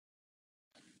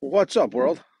What's up,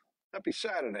 world? Happy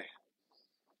Saturday.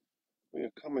 We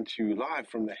are coming to you live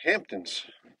from the Hamptons.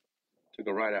 Took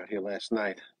a ride out here last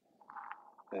night,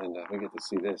 and we get to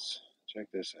see this. Check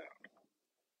this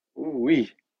out.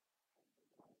 Ooh-wee.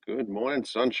 Good morning,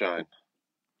 sunshine.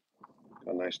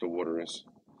 How nice the water is.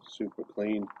 Super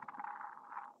clean.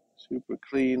 Super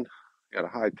clean. Got a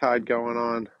high tide going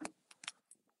on.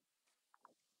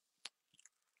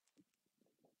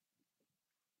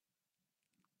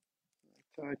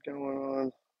 Tide going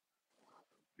on.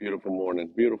 Beautiful morning.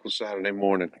 Beautiful Saturday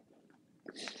morning.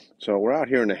 So we're out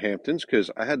here in the Hamptons because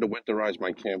I had to winterize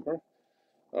my camper.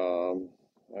 Um,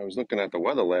 I was looking at the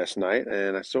weather last night,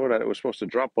 and I saw that it was supposed to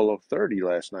drop below 30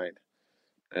 last night.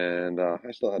 And I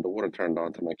still had the water turned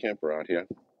on to my camper out here.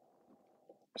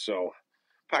 So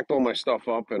packed all my stuff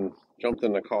up and jumped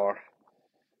in the car,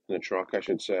 in the truck, I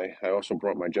should say. I also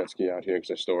brought my jet ski out here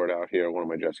because I store it out here. One of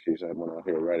my jet skis, I had one out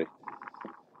here already.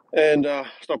 And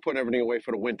start putting everything away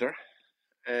for the winter.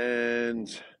 And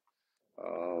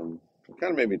it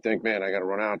kind of made me think, man, I got to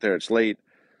run out there. It's late.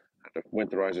 I had to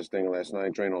winterize this thing last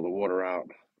night, drain all the water out.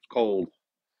 It's cold.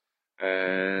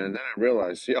 And then I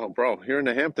realized, yo, bro, you're in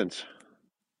the Hamptons.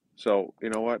 So, you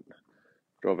know what?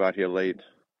 Drove out here late,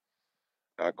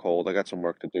 got cold. I got some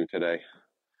work to do today.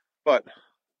 But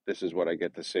this is what I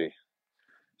get to see.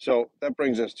 So that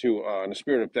brings us to, in the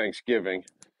spirit of Thanksgiving,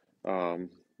 um,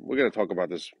 we're going to talk about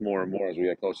this more and more as we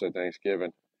get closer to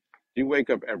Thanksgiving. You wake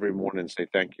up every morning and say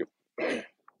thank you.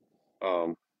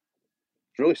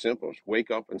 It's really simple. Just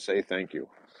wake up and say thank you.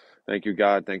 Thank you,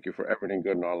 God. Thank you for everything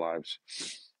good in our lives.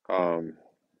 Um,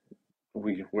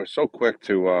 we're so quick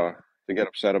to get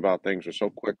upset about things. We're so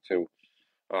quick to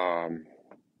um,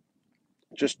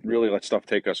 just really let stuff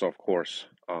take us off course.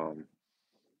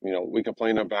 We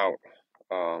complain about,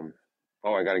 um,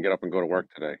 oh, I got to get up and go to work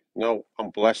today. No,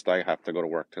 I'm blessed I have to go to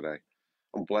work today.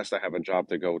 I'm blessed I have a job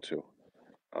to go to.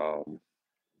 Um,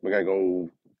 we got to go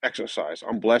exercise.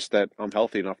 I'm blessed that I'm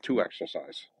healthy enough to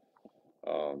exercise.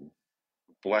 Um,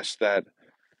 Blessed that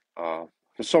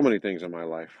for so many things in my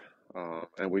life.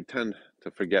 And we tend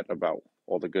to forget about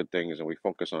all the good things and we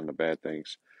focus on the bad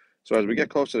things. So as we get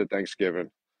closer to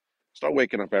Thanksgiving, start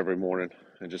waking up every morning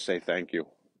and just say thank you.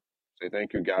 Say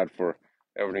thank you, God, for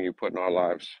everything you put in our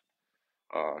lives.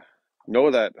 Uh,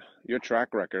 know that your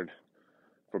track record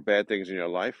for bad things in your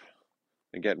life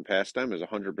and getting past them is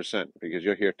 100% because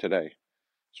you're here today.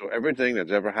 So everything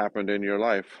that's ever happened in your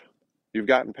life, you've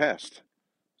gotten past.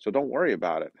 So don't worry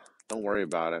about it. Don't worry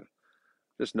about it.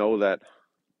 Just know that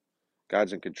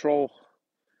God's in control.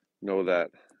 Know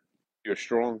that you're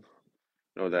strong.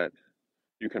 Know that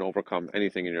you can overcome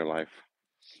anything in your life.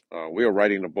 We are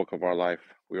writing the book of our life.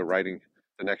 We are writing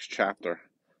the next chapter.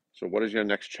 So what is your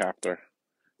next chapter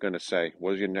going to say?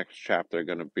 What is your next chapter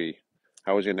going to be?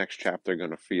 How is your next chapter going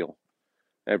to feel?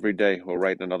 Every day we'll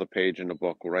write another page in the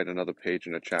book. We'll write another page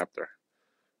in a chapter.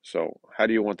 So how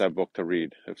do you want that book to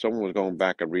read? If someone was going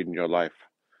back and reading your life,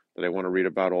 do they want to read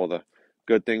about all the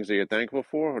good things that you're thankful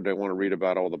for, or do they want to read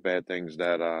about all the bad things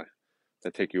that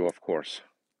take you off course?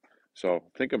 So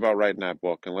think about writing that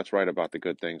book, and let's write about the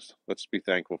good things. Let's be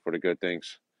thankful for the good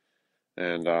things,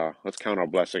 and let's count our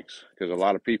blessings, because a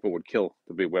lot of people would kill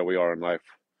to be where we are in life.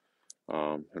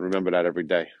 And remember that every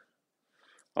day.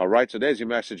 All right, so there's your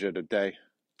message of the day.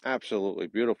 Absolutely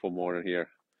beautiful morning here,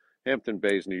 Hampton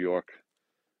Bays, New York,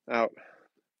 out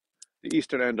the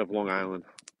eastern end of Long Island.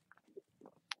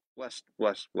 Blessed,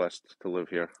 blessed, blessed to live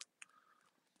here.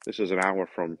 This is an hour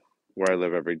from where I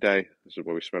live every day. This is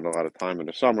where we spend a lot of time in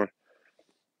the summer,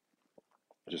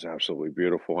 which is absolutely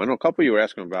beautiful. I know a couple of you were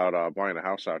asking about buying a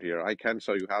house out here. I can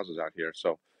sell you houses out here.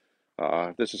 So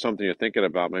if this is something you're thinking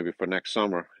about, maybe for next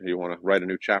summer, you want to write a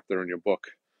new chapter in your book,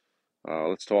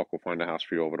 let's talk. We'll find a house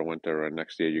for you over the winter, and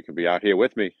next year you can be out here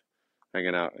with me,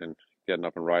 hanging out and getting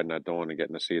up and riding that dawn and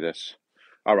getting to see this.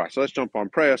 All right, so let's jump on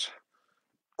prayers.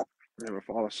 In the name of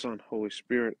the Father, Son, Holy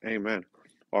Spirit, amen.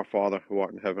 Our Father, who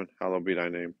art in heaven, hallowed be thy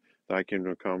name. Thy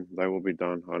kingdom come, thy will be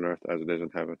done on earth as it is in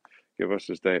heaven. Give us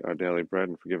this day our daily bread,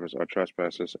 and forgive us our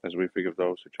trespasses, as we forgive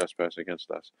those who trespass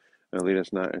against us. And lead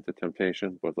us not into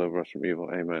temptation, but deliver us from evil.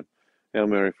 Amen. Hail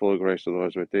Mary, full of grace, the Lord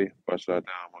is with thee. Blessed art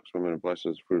thou amongst women, and blessed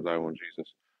is the fruit of thy womb,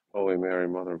 Jesus. Holy Mary,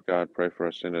 Mother of God, pray for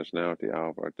us sinners now at the hour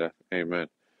of our death. Amen.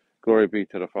 Glory be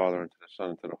to the Father, and to the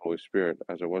Son, and to the Holy Spirit,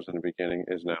 as it was in the beginning,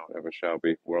 is now, and ever shall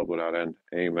be, world without end.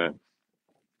 Amen.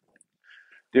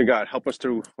 Dear God, help us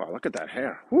to. Wow, look at that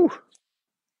hair. Whew,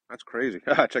 that's crazy.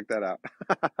 Check that out.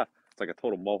 It's like a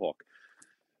total mohawk.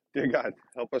 Dear God,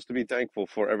 help us to be thankful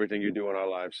for everything you do in our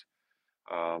lives.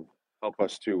 Um, Help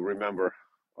us to remember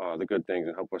the good things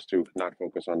and help us to not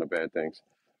focus on the bad things.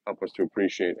 Help us to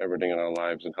appreciate everything in our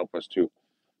lives and help us to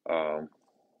um,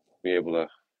 be able to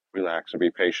relax and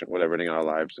be patient with everything in our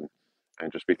lives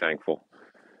and just be thankful.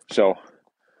 So,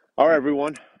 all right,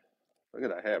 everyone. Look at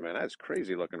that hair, man. That's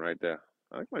crazy looking right there.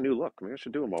 I like my new look. Maybe I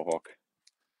should do a mohawk.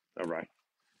 All right.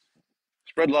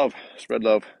 Spread love. Spread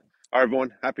love. All right,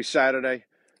 everyone. Happy Saturday.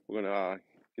 We're going to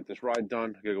get this ride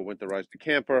done. I got to go winterize the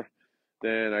camper.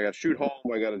 Then I got to shoot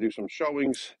home. I got to do some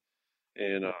showings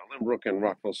in Limbrook and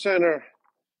Rockville Center.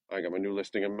 I got my new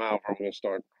listing in Malvern. I'm going to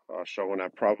start showing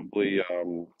that probably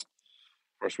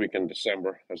first week in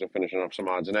December as I'm finishing up some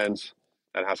odds and ends.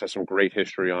 That house has some great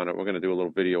history on it. We're going to do a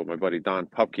little video with my buddy Don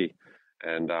Pupke,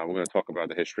 and we're going to talk about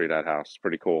the history of that house. It's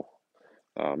pretty cool.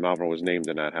 Malvern was named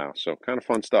in that house, so kind of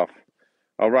fun stuff.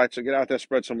 All right, so get out there,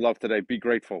 spread some love today. Be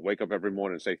grateful. Wake up every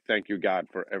morning and say, thank you, God,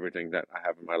 for everything that I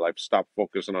have in my life. Stop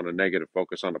focusing on the negative,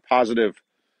 focus on the positive,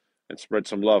 and spread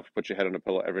some love. Put your head on a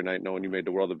pillow every night knowing you made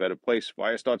the world a better place.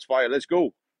 Fire starts fire. Let's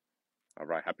go. All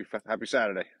right, happy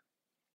Saturday.